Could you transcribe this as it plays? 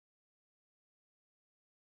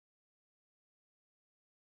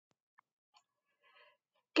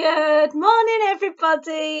Good morning, everybody.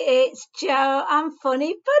 It's Jo and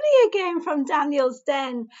Funny Bunny again from Daniel's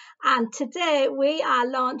Den. And today we are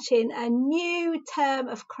launching a new term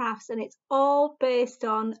of crafts, and it's all based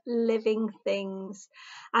on living things.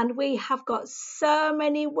 And we have got so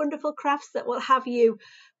many wonderful crafts that will have you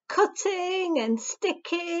cutting and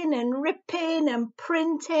sticking and ripping and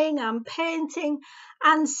printing and painting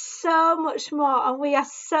and so much more, and we are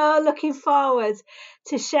so looking forward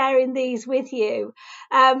to sharing these with you.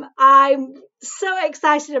 I'm so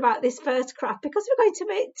excited about this first craft because we're going to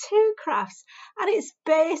make two crafts, and it's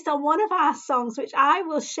based on one of our songs, which I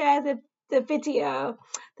will share the video,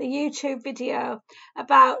 the YouTube video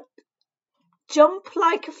about jump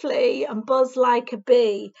like a flea and buzz like a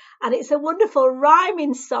bee, and it's a wonderful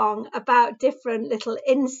rhyming song about different little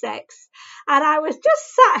insects. And I was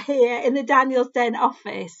just sat here in the Daniel's Den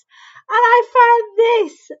office and I found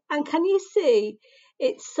this, and can you see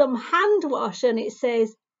it's some hand wash and it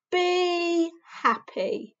says be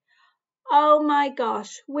happy. Oh my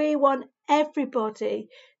gosh, we want everybody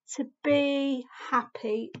to be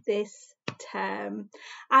happy this term.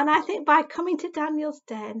 And I think by coming to Daniel's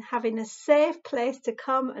Den, having a safe place to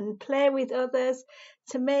come and play with others,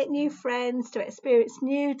 to make new friends, to experience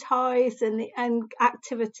new toys and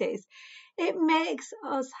activities, it makes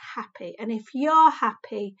us happy. And if you're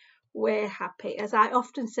happy, we're happy. As I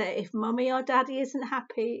often say, if mummy or daddy isn't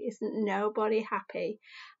happy, isn't nobody happy.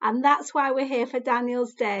 And that's why we're here for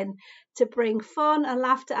Daniel's Den, to bring fun and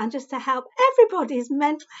laughter and just to help everybody's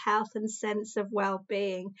mental health and sense of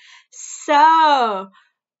well-being. So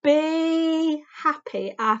be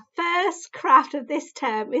happy. Our first craft of this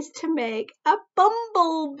term is to make a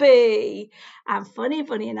bumblebee, and Funny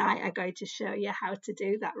Bunny and I are going to show you how to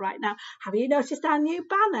do that right now. Have you noticed our new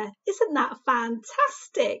banner? Isn't that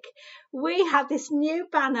fantastic? We have this new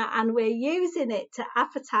banner and we're using it to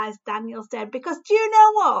advertise Daniel's Den, because do you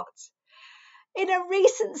know what? In a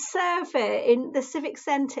recent survey in the Civic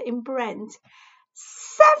Centre in Brent,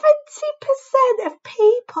 70% of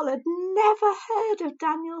people had never heard of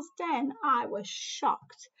Daniel's Den. I was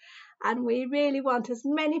shocked. And we really want as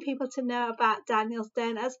many people to know about Daniel's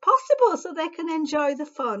Den as possible so they can enjoy the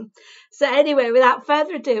fun. So anyway, without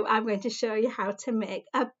further ado, I'm going to show you how to make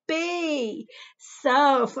a bee.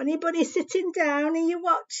 So, Funny Bunny sitting down, are you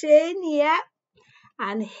watching? Yep.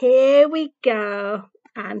 And here we go.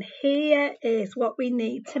 And here is what we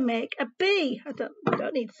need to make a bee. We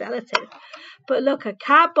don't need sellotape, but look, a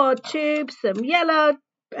cardboard tube, some yellow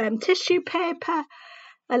tissue paper,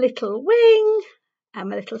 a little wing, a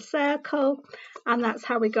little circle, and that's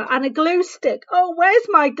how we go. And a glue stick. Oh, where's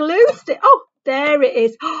my glue stick? Oh, there it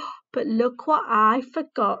is. But look what I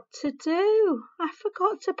forgot to do. I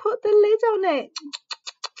forgot to put the lid on it.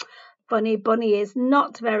 Funny Bunny is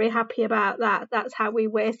not very happy about that. That's how we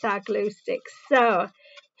waste our glue sticks. So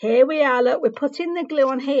here we are. Look, we're putting the glue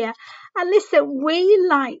on here. And listen, we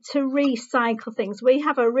like to recycle things. We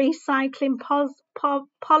have a recycling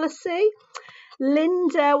policy.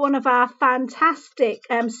 Linda, one of our fantastic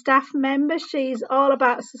staff members, she's all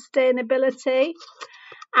about sustainability.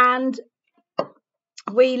 And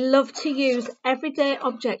we love to use everyday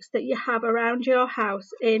objects that you have around your house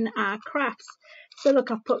in our crafts. So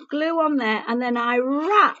look, I've put glue on there, and then I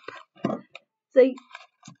wrap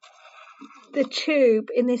the tube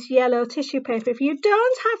in this yellow tissue paper. If you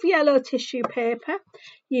don't have yellow tissue paper,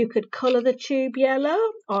 you could colour the tube yellow,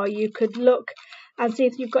 or you could look and see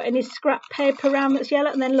if you've got any scrap paper around that's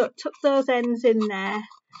yellow, and then look, tuck those ends in there,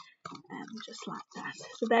 just like that.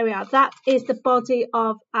 So there we are. That is the body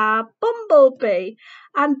of our bumblebee.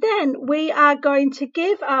 And then we are going to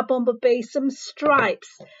give our bumblebee some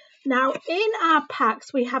stripes. Now, in our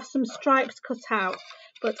packs, we have some stripes cut out,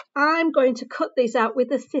 but I'm going to cut these out with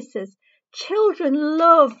the scissors. Children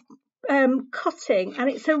love cutting, and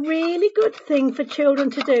it's a really good thing for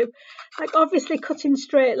children to do. Like, obviously, cutting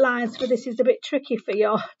straight lines for this is a bit tricky for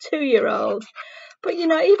your 2-year-olds. But, you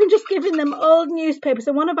know, even just giving them old newspapers.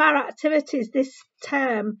 And one of our activities this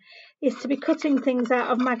term is to be cutting things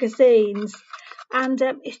out of magazines. And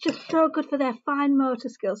it's just so good for their fine motor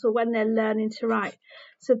skills for when they're learning to write.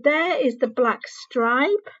 So there is the black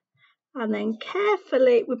stripe. And then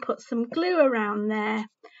carefully we put some glue around there.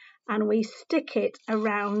 And we stick it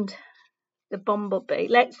around the bumblebee.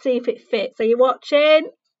 Let's see if it fits. Are you watching?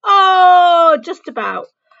 Oh, just about.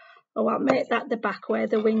 Oh, I'll make that the back where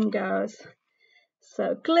the wing goes.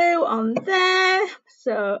 So glue on there.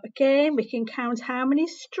 So again, we can count how many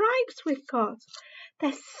stripes we've got.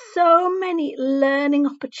 There's so many learning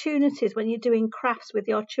opportunities when you're doing crafts with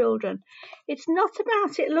your children. It's not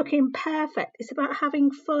about it looking perfect. It's about having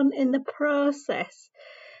fun in the process.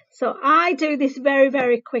 So I do this very,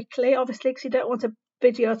 very quickly, obviously, because you don't want to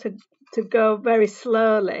video to go very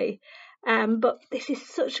slowly. But this is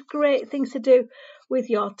such great things to do with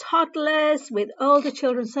your toddlers, with older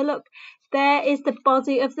children. So look, there is the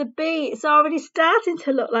body of the bee. It's already starting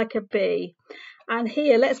to look like a bee. And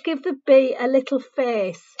here, let's give the bee a little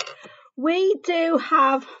face. We do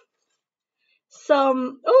have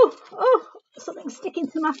some, something sticking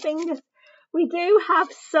to my fingers. We do have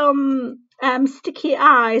some sticky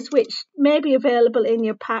eyes, which may be available in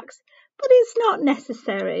your packs, but it's not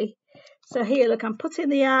necessary. So here, look, I'm putting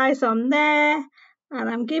the eyes on there, and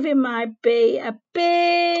I'm giving my bee a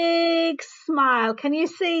big smile. Can you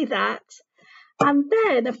see that? And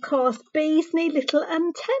then, of course, bees need little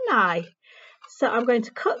antennae. So I'm going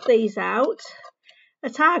to cut these out.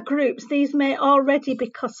 At our groups, these may already be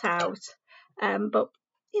cut out, but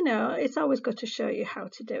you know, it's always good to show you how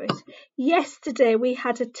to do it. Yesterday, we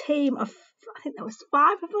had a team of, I think there was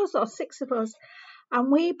 5 of us or 6 of us, and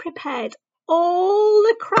we prepared all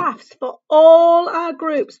the crafts for all our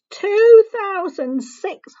groups,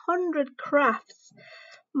 2,600 crafts.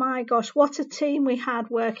 My gosh, what a team we had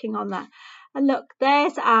working on that. And look,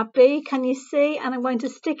 there's our bee, can you see? And I'm going to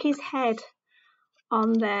stick his head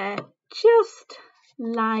on there, just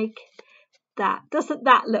like that. Doesn't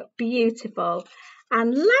that look beautiful?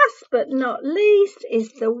 And last but not least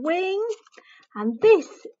is the wing, and this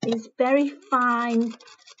is very fine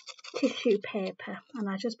tissue paper, and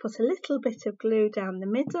I just put a little bit of glue down the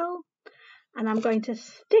middle, and I'm going to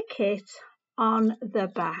stick it on the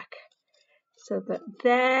back so that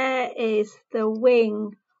there is the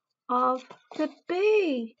wing of the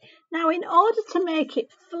bee. Now, in order to make it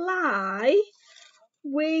fly,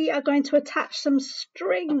 we are going to attach some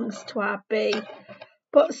strings to our bee,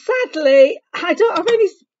 but sadly I don't have any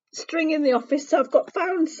string in the office, so I've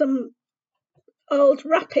found some old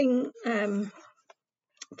wrapping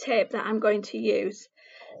tape that I'm going to use.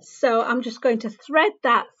 So I'm just going to thread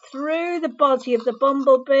that through the body of the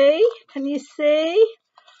bumblebee. Can you see?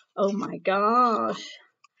 Oh my gosh.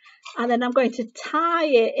 And then I'm going to tie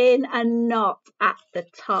it in a knot at the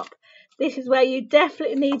top. This is where you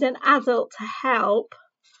definitely need an adult to help.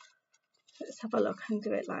 Let's have a look and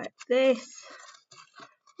do it like this.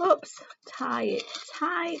 Oops, tie it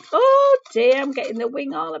tight. Oh dear, I'm getting the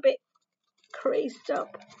wing all a bit creased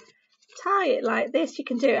up. Tie it like this. You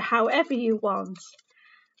can do it however you want.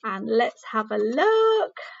 And let's have a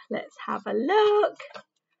look. Let's have a look.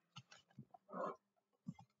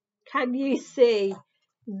 Can you see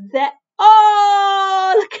that?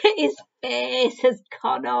 Oh, look at his face has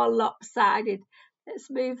gone all lopsided. Let's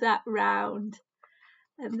move that round.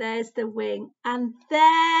 And there's the wing. And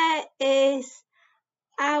there is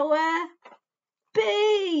our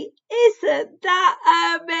bee. Isn't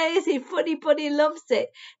that amazing? Funny Bunny loves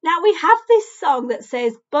it. Now we have this song that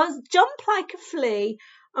says buzz, jump like a flea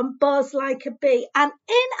and buzz like a bee. And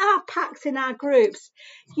in our packs, in our groups,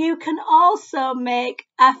 you can also make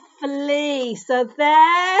a flea. So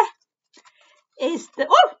there is the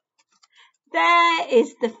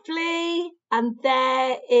flea and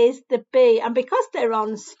there is the bee. And because they're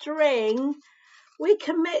on string, we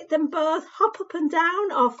can make them both hop up and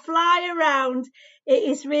down or fly around. It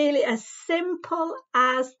is really as simple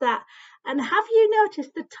as that. And have you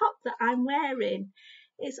noticed the top that I'm wearing?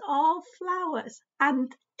 It's all flowers.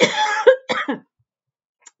 And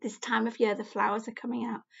this time of year, the flowers are coming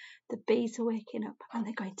out. The bees are waking up and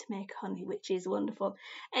they're going to make honey, which is wonderful.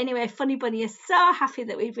 Anyway, Funny Bunny is so happy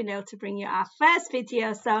that we've been able to bring you our first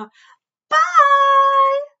video. So